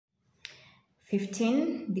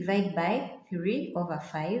15 divided by 3 over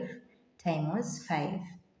 5 times 5.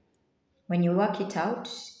 When you work it out,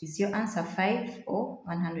 is your answer 5 or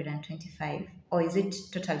 125? Or is it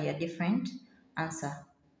totally a different answer?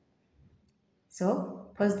 So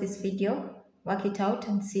pause this video, work it out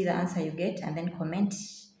and see the answer you get, and then comment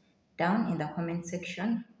down in the comment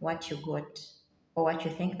section what you got or what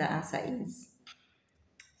you think the answer is.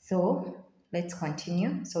 So let's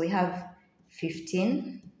continue. So we have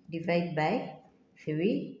 15 divided by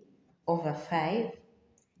 3 over 5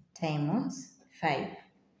 times 5.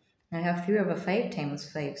 Now we have 3 over 5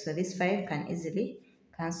 times 5. So this 5 can easily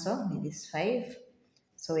cancel with this 5.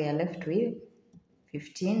 So we are left with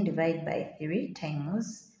 15 divided by 3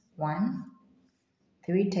 times 1.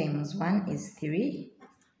 3 times 1 is 3.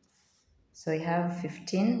 So we have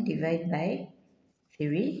 15 divided by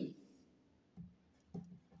 3,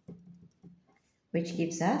 which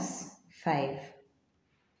gives us 5.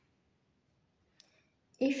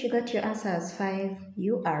 If you got your answer as 5,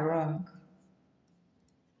 you are wrong.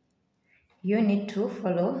 You need to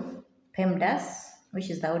follow PEMDAS,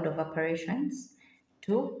 which is the order of operations,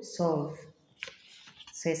 to solve.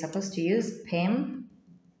 So you're supposed to use PEMDAS.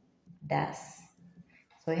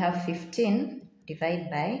 So we have 15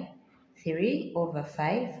 divided by 3 over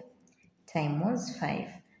 5 times 5.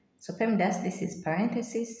 So PEMDAS, this is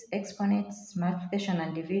parentheses, exponents, multiplication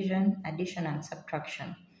and division, addition and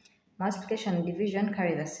subtraction. Multiplication and division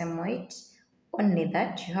carry the same weight, only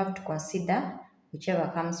that you have to consider whichever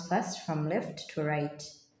comes first from left to right.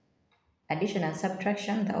 Addition and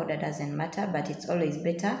subtraction, the order doesn't matter, but it's always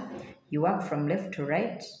better you work from left to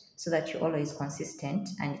right so that you're always consistent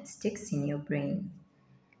and it sticks in your brain.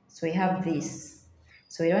 So we have this.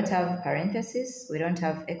 So we don't have parentheses, we don't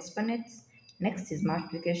have exponents. Next is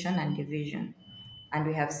multiplication and division. And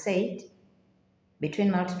we have said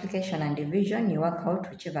between multiplication and division, you work out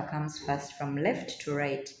whichever comes first from left to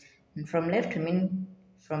right. And from left, we mean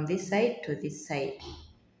from this side to this side.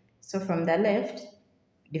 So from the left,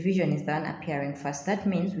 division is the one appearing first. That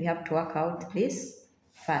means we have to work out this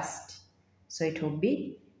first. So it will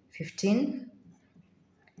be 15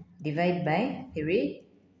 divided by 3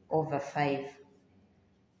 over 5.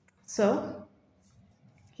 So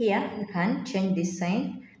here we can change this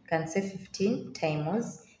sign. We can say 15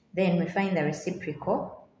 times, then we find the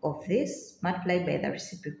reciprocal of this multiplied by the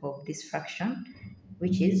reciprocal of this fraction,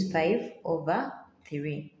 which is 5 over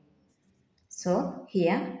 3. So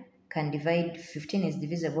here can divide, 15 is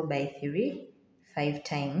divisible by 3 5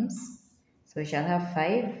 times. So we shall have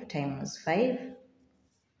 5 times 5.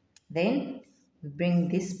 Then we bring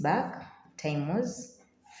this back times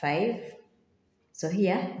 5. So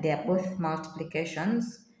here they are both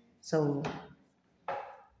multiplications. So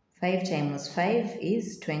 5 times 5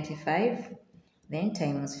 is 25. Then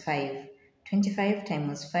times 5. 25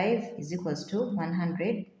 times 5 is equals to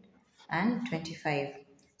 125.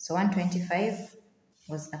 So 125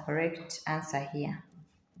 was the correct answer here.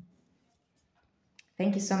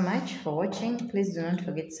 Thank you so much for watching. Please do not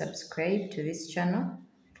forget to subscribe to this channel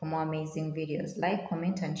for more amazing videos. Like,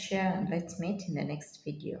 comment and share, and let's meet in the next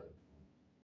video.